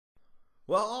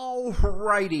Well,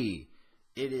 alrighty.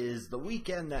 It is the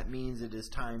weekend. That means it is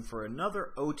time for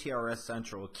another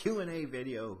OTRSCentral Q&A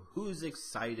video. Who's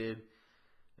excited?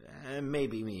 And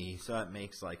maybe me, so that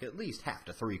makes like at least half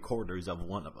to 3/4 of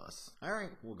one of us.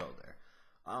 Alright, we'll go there.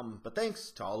 But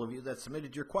thanks to all of you that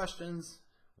submitted your questions.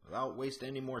 Without wasting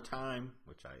any more time,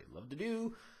 which I love to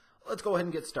do, let's go ahead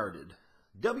and get started.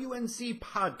 WNC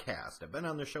Podcast. I've been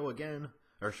on the show again,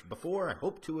 or before. I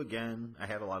hope to again. I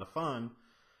had a lot of fun.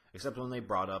 Except when they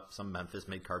brought up some Memphis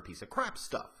mid-card piece of crap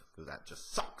stuff, because that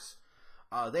just sucks.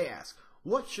 They ask,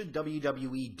 what should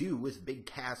WWE do with Big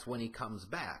Cass when he comes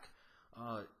back?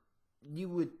 You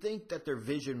would think that their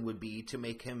vision would be to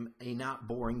make him a not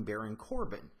boring Baron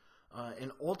Corbin.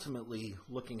 And ultimately,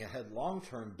 looking ahead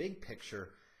long-term, big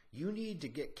picture, you need to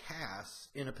get Cass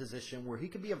in a position where he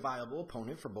can be a viable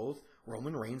opponent for both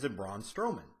Roman Reigns and Braun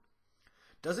Strowman.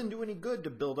 Doesn't do any good to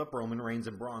build up Roman Reigns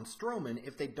and Braun Strowman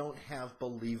if they don't have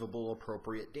believable,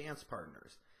 appropriate dance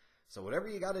partners. So whatever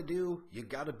you got to do, you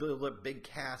got to build up Big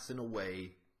Cass in a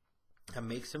way that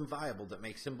makes him viable, that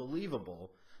makes him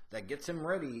believable, that gets him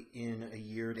ready in a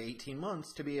year to 18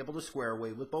 months to be able to square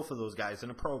away with both of those guys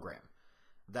in a program.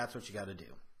 That's what you got to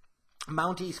do.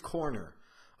 Mount East Corner.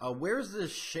 Where's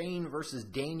this Shane versus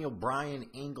Daniel Bryan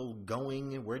angle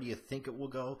going? Where do you think it will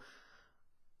go?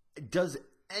 Does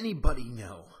anybody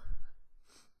know?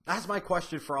 That's my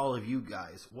question for all of you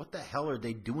guys. What the hell are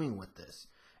they doing with this?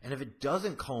 And if it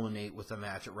doesn't culminate with a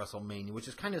match at WrestleMania, which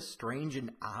is kind of strange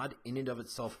and odd in and of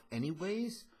itself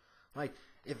anyways, like,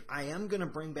 if I am going to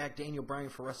bring back Daniel Bryan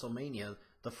for WrestleMania,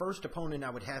 the first opponent I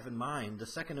would have in mind, the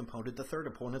second opponent, the third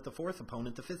opponent, the fourth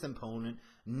opponent, the fifth opponent,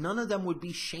 none of them would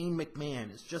be Shane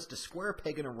McMahon. It's just a square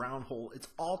peg in a round hole. It's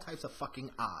all types of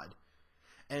fucking odd.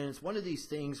 And it's one of these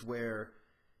things where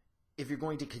if you're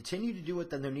going to continue to do it,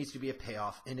 then there needs to be a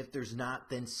payoff. And if there's not,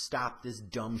 then stop this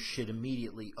dumb shit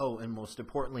immediately. Oh, and most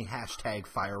importantly, hashtag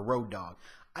fire Road Dogg.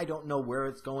 I don't know where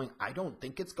it's going. I don't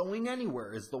think it's going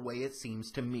anywhere is the way it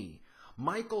seems to me.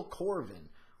 Michael Corvin.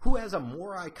 Who has a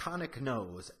more iconic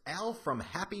nose, Al from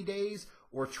Happy Days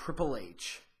or Triple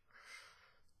H?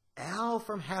 Al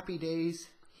from Happy Days,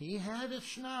 he had a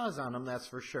schnoz on him, that's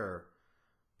for sure.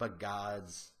 But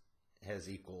God's has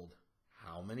equaled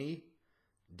how many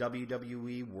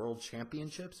WWE World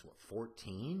Championships? What,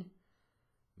 14?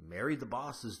 Married the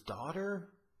Boss's daughter?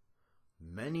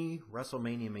 Many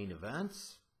WrestleMania main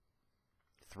events?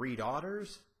 3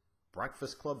 daughters?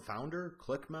 Breakfast Club founder?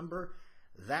 Click member?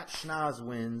 That schnoz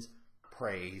wins,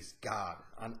 praise God,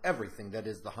 on everything that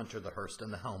is the Hunter, the Hearst,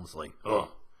 and the Helmsley. Ugh.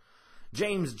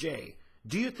 James J.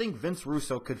 Do you think Vince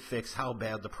Russo could fix how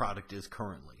bad the product is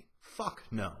currently? Fuck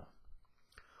no.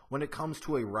 When it comes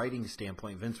to a writing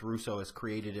standpoint, Vince Russo has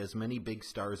created as many big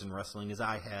stars in wrestling as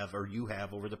I have or you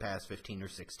have over the past 15 or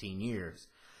 16 years.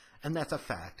 And that's a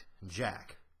fact,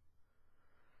 Jack.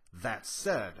 That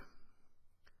said,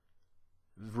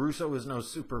 Russo is no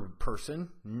super person.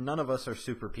 None of us are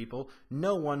super people.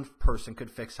 No one person could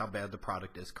fix how bad the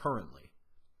product is currently.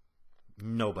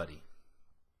 Nobody.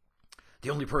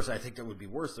 The only person I think that would be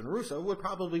worse than Russo would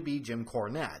probably be Jim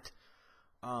Cornette.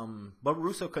 But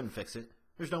Russo couldn't fix it.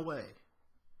 There's no way.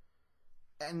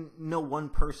 And no one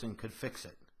person could fix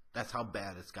it. That's how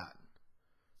bad it's gotten.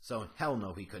 So hell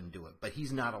no, he couldn't do it. But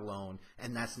he's not alone,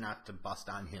 and that's not to bust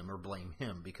on him or blame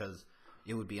him, because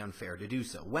it would be unfair to do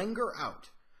so. Wenger out.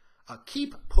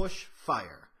 Keep, push,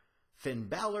 fire. Finn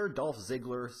Balor, Dolph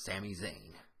Ziggler, Sami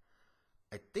Zayn.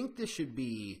 I think this should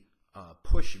be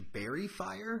push, bury,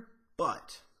 fire,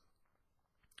 but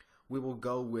we will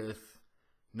go with,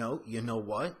 no, you know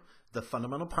what? The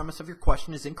fundamental premise of your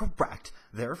question is incorrect.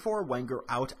 Therefore, Wenger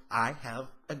out. I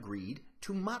have agreed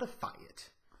to modify it.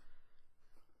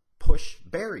 Push,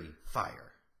 bury,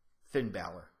 fire. Finn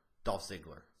Balor, Dolph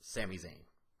Ziggler, Sami Zayn.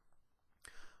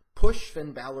 Push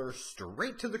Finn Balor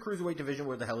straight to the Cruiserweight division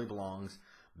where the hell he belongs.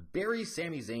 Bury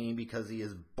Sami Zayn because he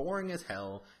is boring as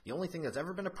hell. The only thing that's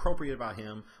ever been appropriate about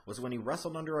him was when he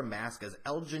wrestled under a mask as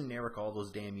El Generic all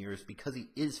those damn years because he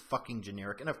is fucking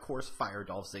generic. And of course, fire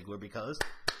Dolph Ziggler because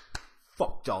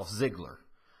fuck Dolph Ziggler.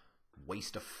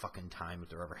 Waste of fucking time if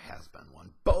there ever has been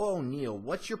one. Bo O'Neill,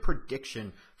 what's your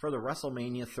prediction for the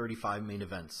WrestleMania 35 main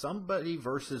event? Somebody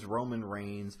versus Roman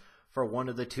Reigns for one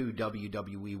of the 2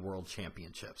 WWE World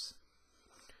Championships.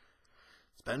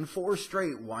 It's been 4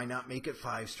 straight. Why not make it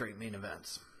 5 straight main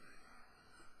events?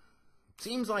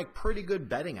 Seems like pretty good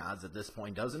betting odds at this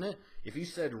point, doesn't it? If you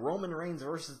said Roman Reigns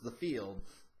versus The Field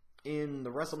in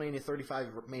the WrestleMania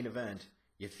 35 main event,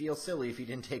 you'd feel silly if you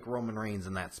didn't take Roman Reigns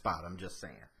in that spot. I'm just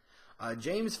saying.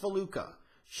 James Faluca,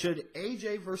 should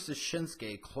AJ versus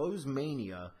Shinsuke close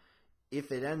Mania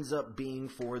if it ends up being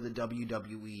for the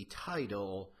WWE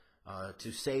title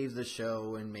to save the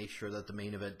show and make sure that the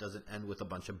main event doesn't end with a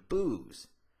bunch of boos.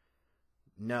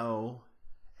 No,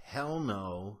 hell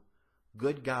no,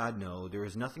 good God no, there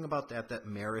is nothing about that that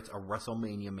merits a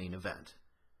WrestleMania main event.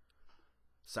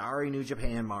 Sorry, New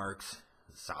Japan marks.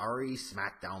 Sorry,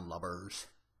 SmackDown lovers.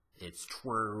 It's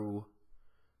true.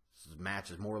 This match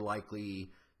is more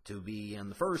likely to be in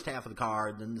the first half of the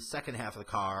card than the second half of the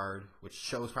card, which the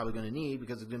show is probably going to need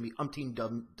because it's going to be umpteen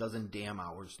dozen damn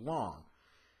hours long.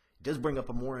 It does bring up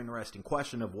a more interesting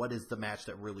question of what is the match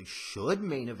that really should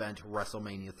main event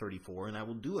WrestleMania 34, and I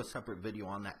will do a separate video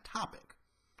on that topic.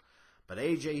 But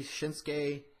AJ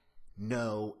Shinsuke,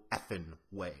 no effing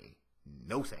way.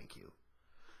 No thank you.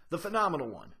 The phenomenal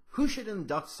one. Who should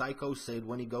induct Psycho Sid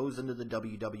when he goes into the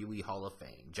WWE Hall of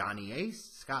Fame? Johnny Ace?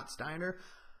 Scott Steiner?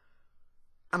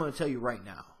 I'm going to tell you right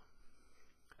now.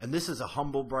 And this is a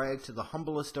humble brag to the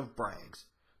humblest of brags.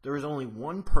 There is only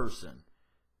one person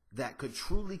that could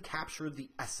truly capture the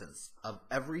essence of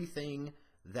everything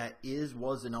that is,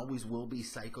 was, and always will be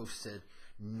Psycho Sid.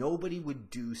 Nobody would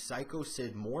do Psycho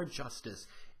Sid more justice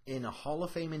in a Hall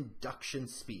of Fame induction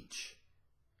speech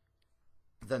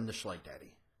than the Schleich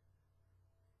Daddy.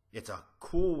 It's a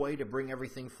cool way to bring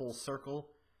everything full circle.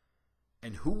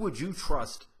 And who would you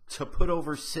trust to put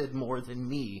over Sid more than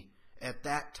me at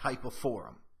that type of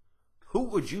forum? Who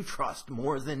would you trust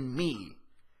more than me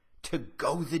to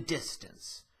go the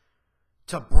distance,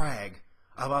 to brag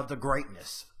about the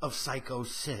greatness of Psycho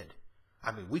Sid?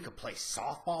 I mean, we could play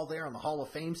softball there on the Hall of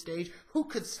Fame stage. Who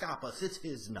could stop us? It's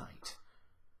his night.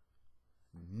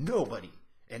 Nobody,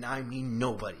 and I mean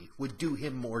nobody, would do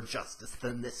him more justice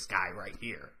than this guy right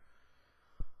here.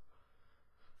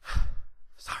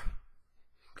 Sorry.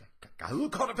 Got a little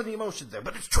caught up in the emotions there,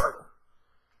 but it's true.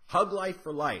 Hug Life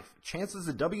for life. Chances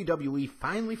the WWE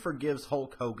finally forgives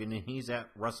Hulk Hogan and he's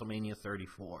at WrestleMania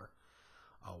 34.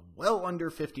 Well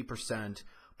under 50%.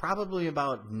 Probably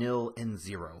about 0 and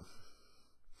 0.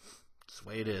 That's the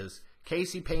way it is.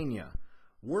 Casey Pena.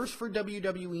 Worse for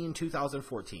WWE in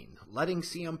 2014. Letting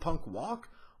CM Punk walk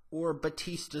or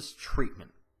Batista's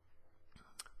treatment?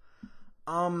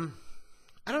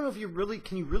 I don't know if you really,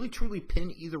 can you really truly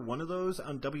pin either one of those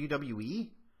on WWE?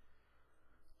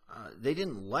 They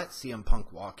didn't let CM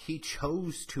Punk walk. He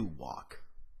chose to walk.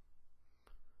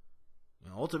 You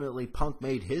know, ultimately, Punk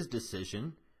made his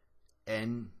decision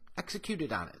and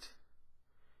executed on it.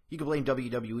 You can blame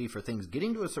WWE for things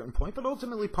getting to a certain point, but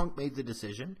ultimately Punk made the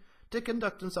decision to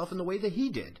conduct himself in the way that he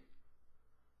did.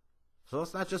 So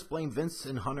let's not just blame Vince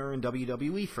and Hunter and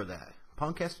WWE for that.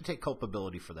 Punk has to take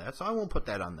culpability for that, so I won't put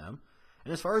that on them.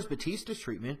 And as far as Batista's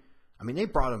treatment, I mean, they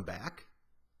brought him back.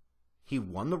 He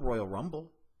won the Royal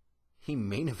Rumble. He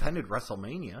main evented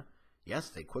WrestleMania. Yes,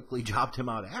 they quickly jobbed him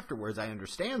out afterwards. I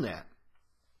understand that.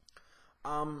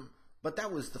 But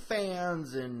that was the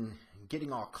fans and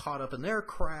getting all caught up in their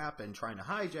crap and trying to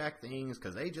hijack things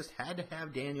because they just had to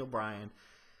have Daniel Bryan.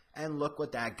 And look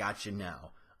what that got you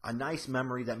now. A nice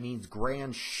memory that means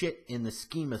grand shit in the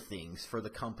scheme of things for the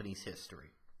company's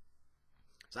history.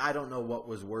 So I don't know what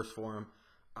was worse for him.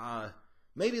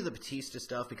 Maybe the Batista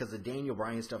stuff, because the Daniel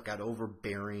Bryan stuff got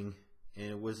overbearing, and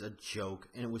it was a joke,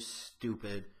 and it was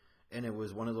stupid, and it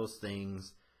was one of those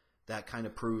things that kind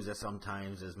of proves that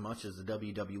sometimes, as much as the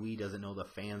WWE doesn't know, the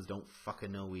fans don't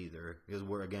fucking know either. Because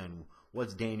we're, again,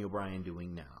 what's Daniel Bryan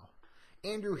doing now?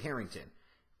 Andrew Harrington.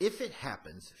 If it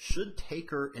happens, should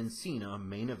Taker and Cena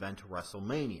main event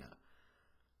WrestleMania?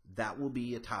 That will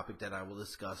be a topic that I will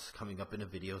discuss coming up in a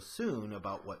video soon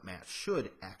about what match should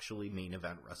actually main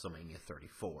event WrestleMania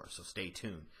 34. So stay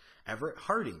tuned. Everett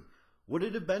Harding. Would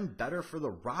it have been better for The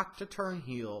Rock to turn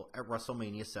heel at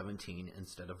WrestleMania 17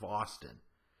 instead of Austin?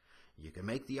 You can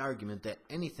make the argument that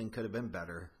anything could have been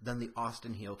better than the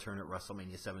Austin heel turn at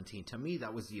WrestleMania 17. To me,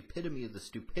 that was the epitome of the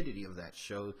stupidity of that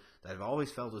show that I've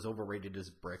always felt was overrated as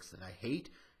bricks, that I hate,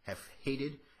 have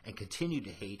hated, and continue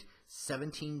to hate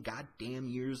 17 goddamn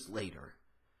years later.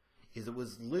 Is it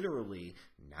was literally,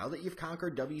 now that you've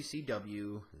conquered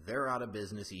WCW, they're out of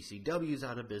business, ECW's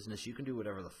out of business, you can do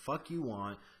whatever the fuck you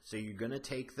want, so you're going to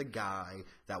take the guy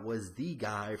that was the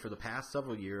guy for the past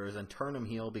several years and turn him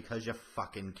heel because you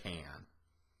fucking can.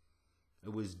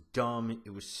 It was dumb,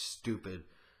 it was stupid.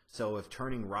 So if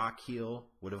turning Rock heel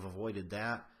would have avoided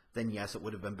that, then yes, it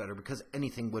would have been better, because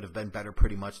anything would have been better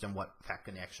pretty much than what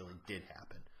fucking actually did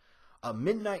happen. A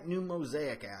Midnight New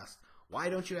Mosaic asked, why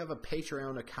don't you have a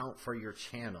Patreon account for your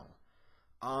channel?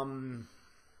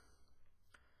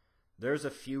 There's a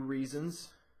few reasons.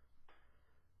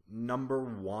 Number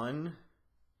one,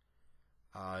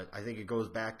 I think it goes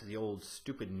back to the old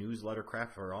stupid newsletter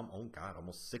crap for, oh God,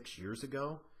 almost 6 years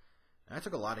ago. And I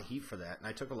took a lot of heat for that, and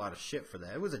I took a lot of shit for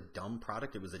that. It was a dumb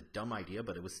product. It was a dumb idea,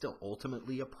 but it was still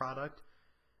ultimately a product.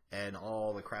 And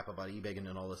all the crap about e-begging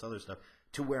and all this other stuff,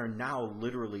 to where now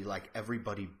literally like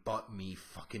everybody but me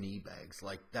fucking e-begs.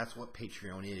 Like that's what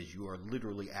Patreon is. You are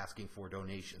literally asking for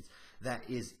donations. That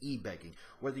is e-begging.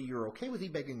 Whether you're okay with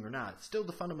e-begging or not, still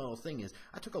the fundamental thing is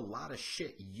I took a lot of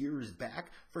shit years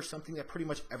back for something that pretty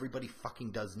much everybody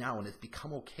fucking does now, and it's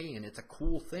become okay and it's a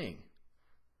cool thing.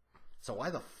 So why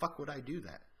the fuck would I do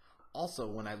that? Also,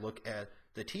 when I look at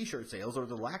the t-shirt sales or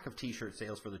the lack of t-shirt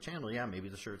sales for the channel, yeah, maybe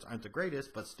the shirts aren't the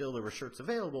greatest, but still there were shirts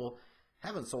available.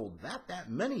 Haven't sold that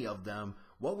many of them.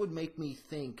 What would make me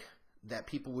think that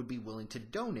people would be willing to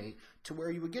donate to where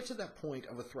you would get to that point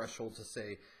of a threshold to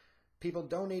say, people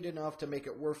donate enough to make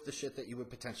it worth the shit that you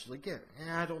would potentially get?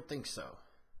 I don't think so.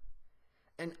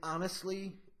 And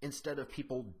honestly, instead of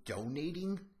people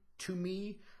donating to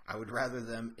me, I would rather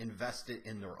them invest it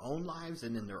in their own lives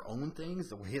and in their own things,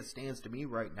 the way it stands to me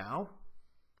right now.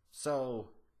 So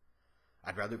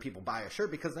I'd rather people buy a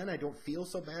shirt, because then I don't feel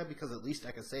so bad, because at least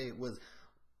I can say it was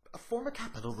a form of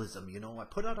capitalism, you know. I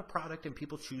put out a product and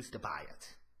people choose to buy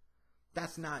it.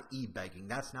 That's not e-begging.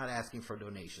 That's not asking for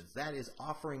donations. That is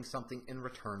offering something in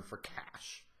return for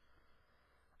cash.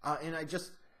 And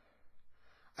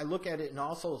I look at it and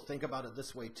also think about it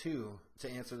this way too,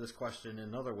 to answer this question in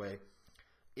another way,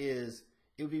 is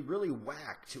it would be really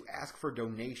whack to ask for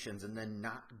donations and then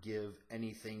not give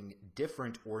anything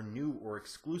different or new or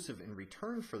exclusive in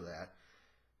return for that,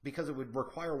 because it would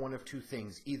require one of two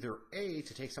things. Either A,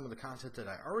 to take some of the content that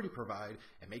I already provide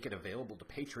and make it available to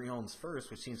Patreons first,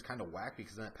 which seems kind of whack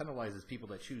because then it penalizes people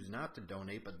that choose not to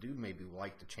donate but do maybe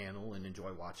like the channel and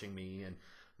enjoy watching me and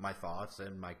my thoughts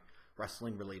and my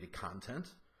wrestling related content.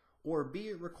 Or B,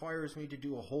 it requires me to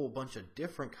do a whole bunch of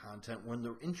different content when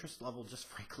the interest level just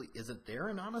frankly isn't there,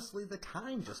 and honestly the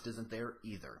time just isn't there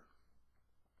either.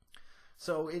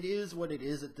 So it is what it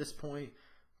is at this point,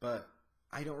 but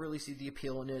I don't really see the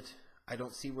appeal in it. I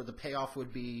don't see where the payoff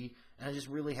would be, and I just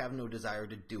really have no desire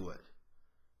to do it.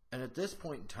 And at this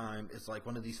point in time, it's like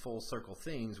one of these full circle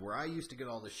things where I used to get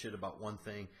all this shit about one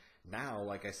thing. Now,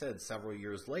 like I said, several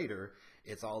years later,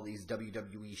 it's all these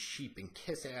WWE sheep and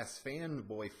kiss-ass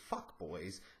fanboy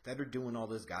fuckboys that are doing all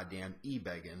this goddamn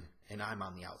e-begging, and I'm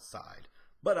on the outside.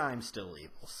 But I'm still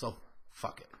evil, so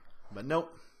fuck it. But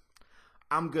nope,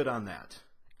 I'm good on that.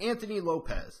 Anthony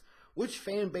Lopez, which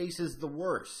fan base is the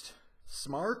worst?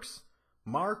 Smarks,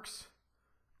 Marks,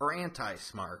 or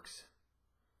anti-Smarks?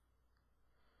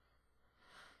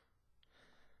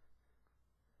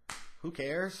 Who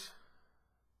cares?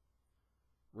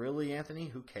 Really, Anthony?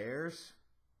 Who cares?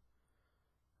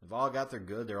 They've all got their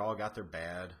good. They're all got their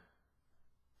bad.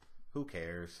 Who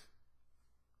cares?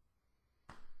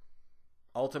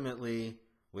 Ultimately,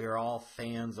 we are all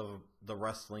fans of the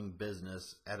wrestling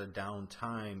business at a down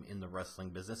time in the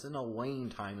wrestling business, in a wane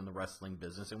time in the wrestling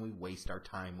business, and we waste our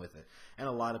time with it. And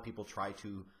a lot of people try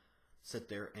to sit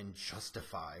there and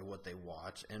justify what they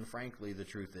watch, and frankly, the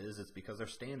truth is, it's because their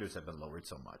standards have been lowered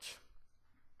so much.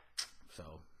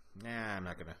 So, I'm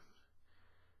not gonna.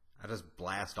 I just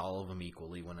blast all of them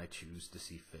equally when I choose to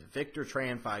see fit. Victor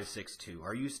Tran 562,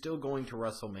 are you still going to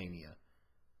WrestleMania?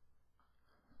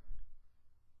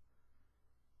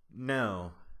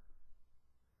 No.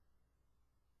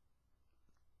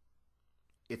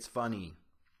 It's funny.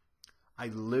 I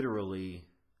literally,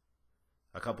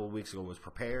 a couple of weeks ago, was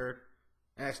prepared,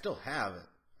 and I still have it.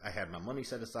 I had my money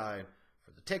set aside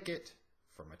for the ticket,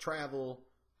 for my travel,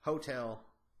 hotel,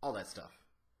 all that stuff.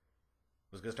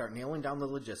 Was going to start nailing down the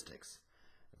logistics.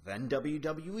 Then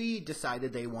WWE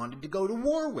decided they wanted to go to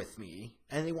war with me,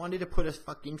 and they wanted to put a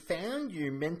fucking fan,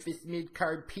 your Memphis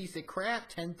mid-card piece of crap,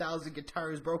 10,000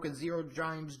 guitars broken, 0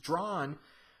 times drawn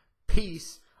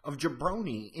piece of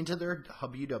jabroni into their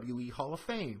WWE Hall of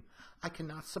Fame. I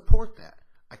cannot support that.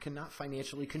 I cannot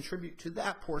financially contribute to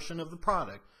that portion of the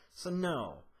product. So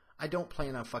no, I don't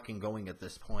plan on fucking going at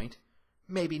this point.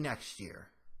 Maybe next year.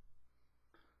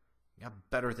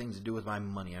 Got better things to do with my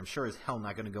money. I'm sure as hell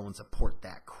not going to go and support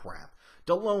that crap.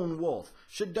 DeLone Wolf.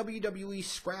 Should WWE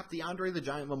scrap the Andre the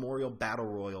Giant Memorial Battle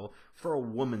Royal for a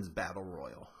women's Battle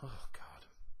Royal? Oh, God.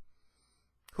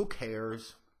 Who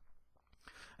cares?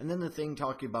 And then the thing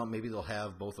talking about maybe they'll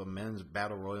have both a men's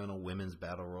Battle Royal and a women's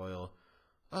Battle Royal.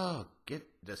 Oh, get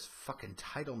this fucking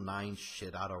Title IX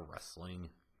shit out of wrestling.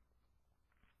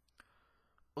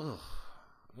 Ugh.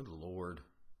 Good Lord.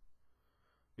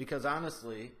 Because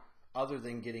honestly, other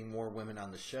than getting more women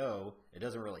on the show, it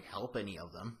doesn't really help any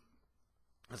of them.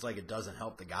 It's like it doesn't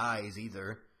help the guys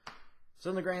either. So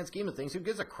in the grand scheme of things, who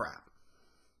gives a crap?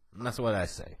 And that's what I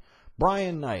say.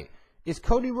 Brian Knight. Is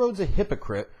Cody Rhodes a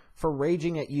hypocrite for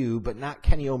raging at you, but not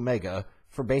Kenny Omega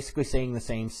for basically saying the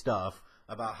same stuff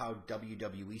about how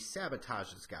WWE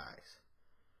sabotages guys.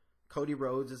 Cody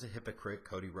Rhodes is a hypocrite.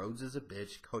 Cody Rhodes is a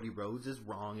bitch. Cody Rhodes is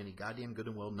wrong, and he goddamn good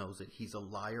and well knows it. He's a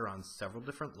liar on several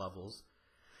different levels.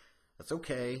 That's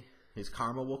okay. His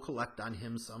karma will collect on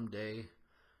him someday.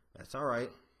 That's all right.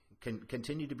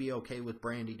 Continue to be okay with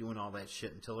Brandy doing all that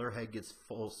shit until her head gets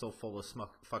so full of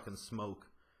fucking smoke.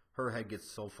 Her head gets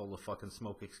so full of fucking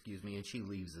smoke, and she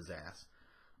leaves his ass.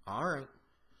 All right.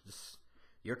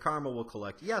 Your karma will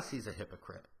collect. Yes, he's a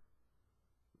hypocrite.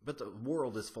 But the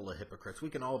world is full of hypocrites. We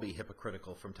can all be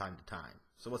hypocritical from time to time.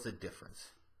 So what's the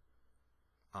difference?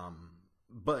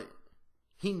 But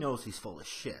he knows he's full of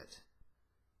shit.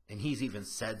 And he's even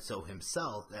said so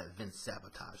himself that Vince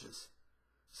sabotages.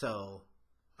 So,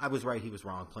 I was right, he was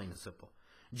wrong, plain and simple.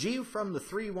 G from the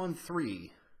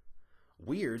 313.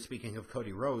 Weird, speaking of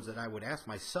Cody Rhodes, that I would ask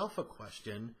myself a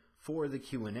question for the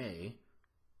Q&A.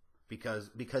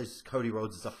 Because Cody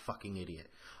Rhodes is a fucking idiot.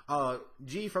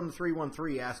 G from the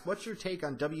 313 asked, what's your take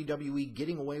on WWE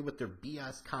getting away with their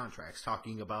BS contracts,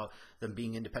 talking about them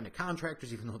being independent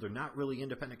contractors, even though they're not really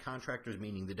independent contractors,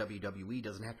 meaning the WWE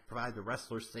doesn't have to provide the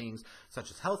wrestlers things such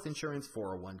as health insurance,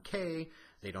 401k,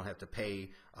 they don't have to pay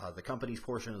the company's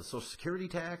portion of the Social Security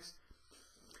tax.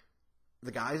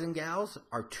 The guys and gals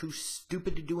are too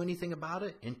stupid to do anything about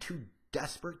it and too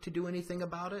desperate to do anything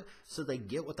about it, so they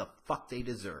get what the fuck they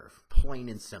deserve. Plain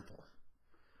and simple.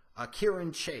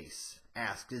 Kieran Chase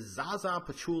asked, is Zaza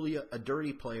Pachulia a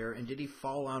dirty player, and did he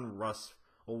fall on Russ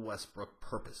Westbrook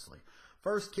purposely?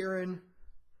 First, Kieran,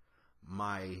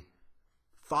 my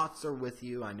thoughts are with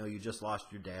you. I know you just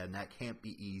lost your dad, and that can't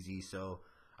be easy, so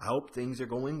I hope things are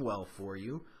going well for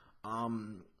you.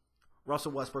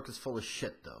 Russell Westbrook is full of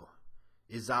shit, though.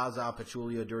 Is Zaza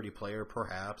Pachulia a dirty player?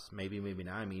 Perhaps. Maybe, maybe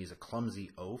not. I mean, he's a clumsy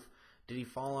oaf. Did he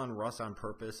fall on Russ on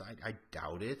purpose? I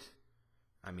doubt it.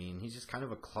 I mean, he's just kind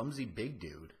of a clumsy big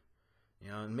dude.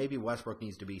 You know, and maybe Westbrook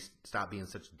needs to stop being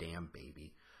such a damn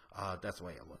baby. That's the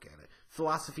way I look at it.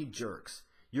 Philosophy jerks.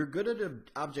 You're good at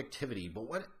objectivity, but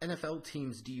what NFL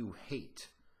teams do you hate?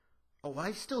 Oh,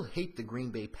 I still hate the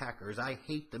Green Bay Packers. I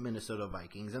hate the Minnesota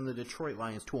Vikings and the Detroit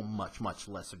Lions to a much, much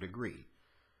lesser degree.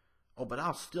 Oh, but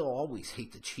I'll still always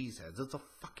hate the Cheeseheads. It's a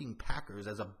fucking Packers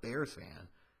as a Bears fan.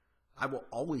 I will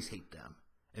always hate them.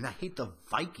 And I hate the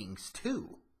Vikings,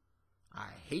 too. I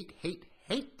hate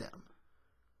them.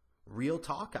 Real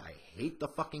talk, I hate the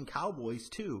fucking Cowboys,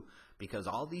 too. Because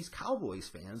all these Cowboys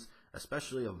fans,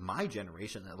 especially of my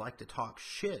generation that like to talk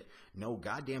shit, know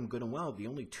goddamn good and well the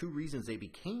only two reasons they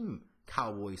became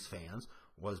Cowboys fans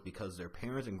was because their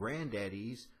parents and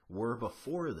granddaddies were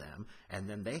before them, and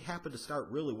then they happened to start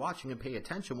really watching and pay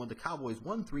attention when the Cowboys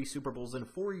won 3 Super Bowls in a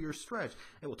 4-year stretch.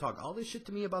 They will talk all this shit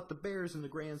to me about the Bears in the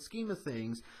grand scheme of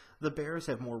things. The Bears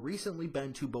have more recently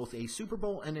been to both a Super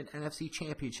Bowl and an NFC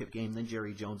Championship game than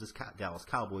Jerry Jones's Dallas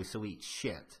Cowboys, so eat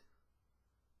shit.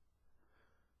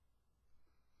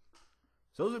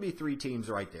 So those would be 3 teams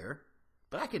right there.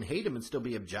 But I can hate them and still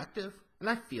be objective, and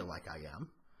I feel like I am.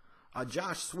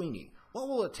 Josh Sweeney. What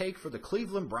will it take for the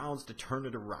Cleveland Browns to turn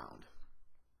it around?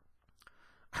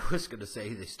 I was going to say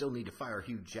they still need to fire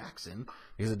Hugh Jackson,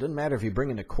 because it doesn't matter if you bring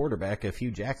in a quarterback if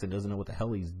Hugh Jackson doesn't know what the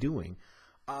hell he's doing.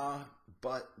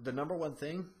 But the number one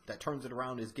thing that turns it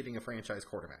around is getting a franchise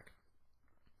quarterback.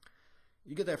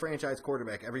 You get that franchise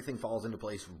quarterback, everything falls into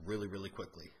place really, really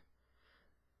quickly.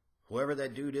 Whoever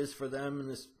that dude is for them in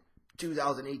this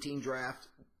 2018 draft,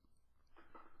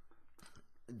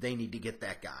 they need to get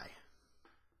that guy.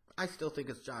 I still think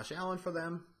it's Josh Allen for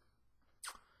them.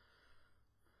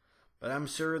 But I'm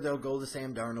sure they'll go the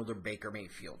Sam Darnold or Baker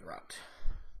Mayfield route.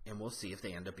 And we'll see if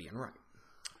they end up being right.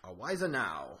 Wiza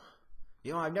Now.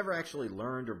 You know, I've never actually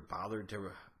learned or bothered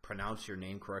to pronounce your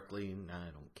name correctly. Nah,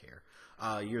 I don't care.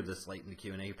 You're this late in the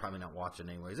Q&A. You're probably not watching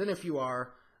anyways. And if you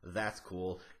are, that's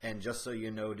cool. And just so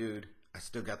you know, dude, I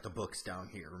still got the books down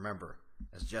here. Remember,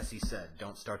 as Jesse said,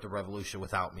 don't start the revolution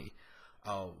without me.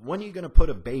 When are you going to put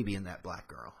a baby in that black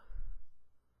girl?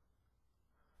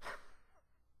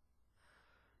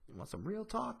 You want some real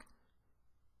talk?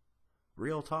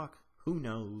 Real talk? Who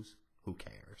knows? Who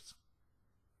cares?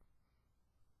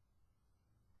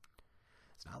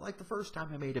 It's not like the first time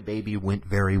I made a baby went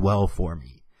very well for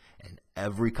me. And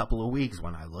every couple of weeks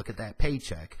when I look at that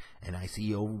paycheck and I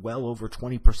see well over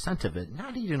 20% of it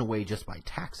not eaten away just by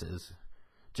taxes,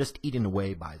 just eaten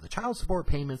away by the child support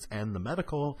payments and the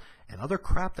medical and other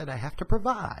crap that I have to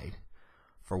provide,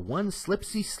 for one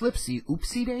slipsy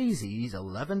oopsie daisies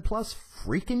 11 plus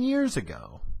freaking years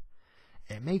ago,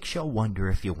 it makes you wonder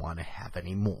if you want to have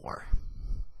any more.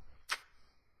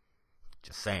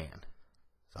 Just saying.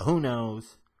 So who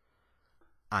knows?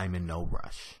 I'm in no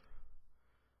rush.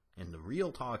 And the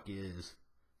real talk is,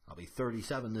 I'll be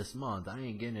 37 this month. I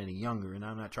ain't getting any younger, and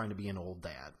I'm not trying to be an old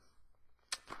dad.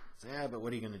 So, yeah, but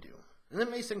what are you going to do? And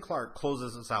then Mason Clark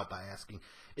closes us out by asking,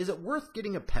 is it worth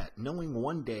getting a pet knowing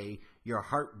one day your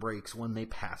heart breaks when they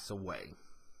pass away?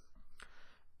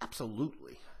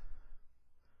 Absolutely.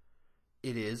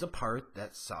 It is a part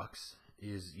that sucks,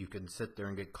 is you can sit there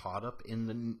and get caught up in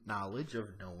the knowledge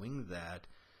of knowing that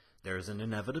there's an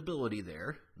inevitability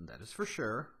there, that is for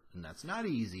sure, and that's not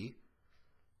easy.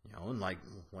 You know, and like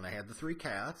when I had the 3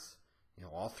 cats, you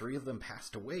know, all 3 of them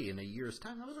passed away in a year's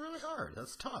time. That was really hard.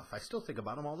 That's tough. I still think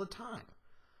about them all the time.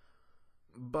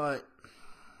 But,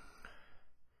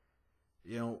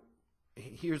 you know,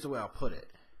 here's the way I'll put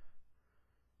it.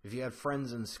 If you had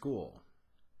friends in school,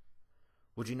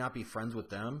 would you not be friends with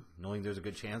them, knowing there's a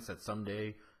good chance that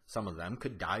someday some of them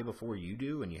could die before you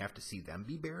do and you have to see them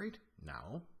be buried?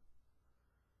 No.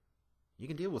 You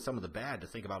can deal with some of the bad to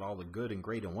think about all the good and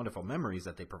great and wonderful memories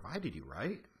that they provided you,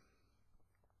 right?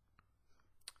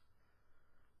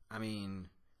 I mean,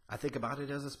 I think about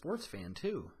it as a sports fan,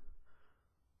 too.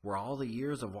 Were all the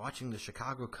years of watching the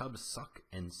Chicago Cubs suck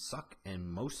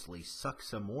and mostly suck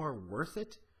some more worth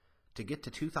it to get to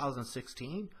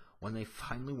 2016 when they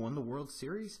finally won the World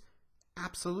Series?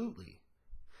 Absolutely.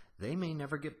 They may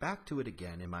never get back to it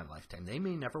again in my lifetime. They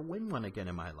may never win one again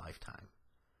in my lifetime.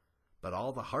 But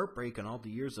all the heartbreak and all the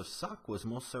years of suck was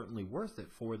most certainly worth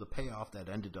it for the payoff that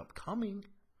ended up coming.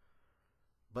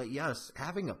 But yes,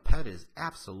 having a pet is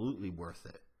absolutely worth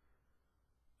it.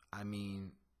 I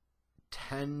mean,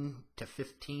 10 to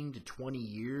 15 to 20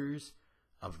 years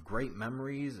of great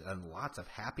memories and lots of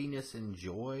happiness and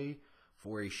joy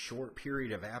for a short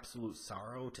period of absolute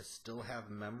sorrow to still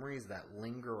have memories that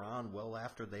linger on well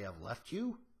after they have left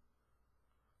you?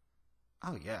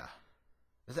 Oh yeah,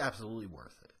 it's absolutely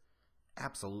worth it.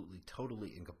 Absolutely,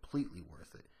 totally, and completely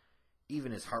worth it.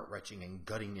 Even as heart-wrenching and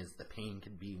gutting as the pain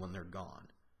can be when they're gone.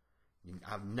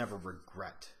 I'll never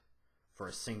regret for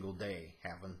a single day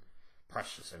having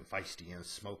Precious and Feisty and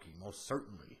Smokey, most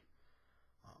certainly.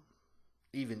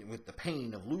 Even with the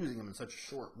pain of losing them in such a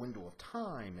short window of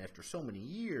time after so many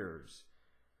years.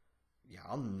 Yeah,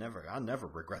 I'll never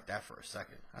regret that for a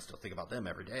second. I still think about them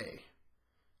every day.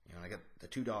 You know, I got the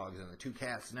 2 dogs and the 2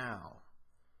 cats now.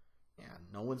 Yeah,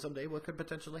 knowing someday what could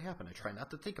potentially happen. I try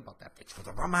not to think about that. It's for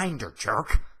the reminder,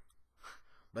 jerk.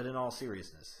 But in all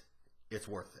seriousness, it's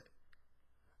worth it.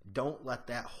 Don't let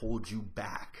that hold you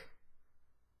back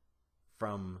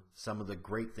from some of the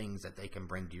great things that they can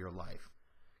bring to your life.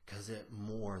 Because it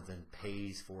more than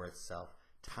pays for itself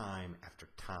time after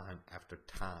time after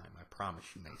time. I promise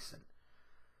you, Mason.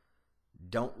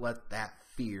 Don't let that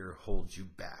fear hold you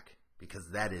back.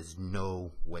 Because that is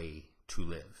no way to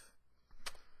live.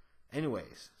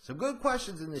 Anyways, some good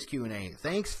questions in this Q&A.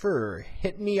 Thanks for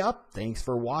hitting me up. Thanks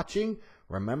for watching.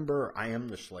 Remember, I am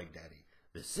the Schleg Daddy.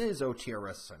 This is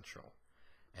OTRS Central.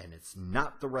 And it's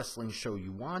not the wrestling show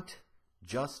you want,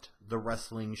 just the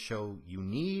wrestling show you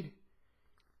need.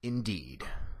 Indeed.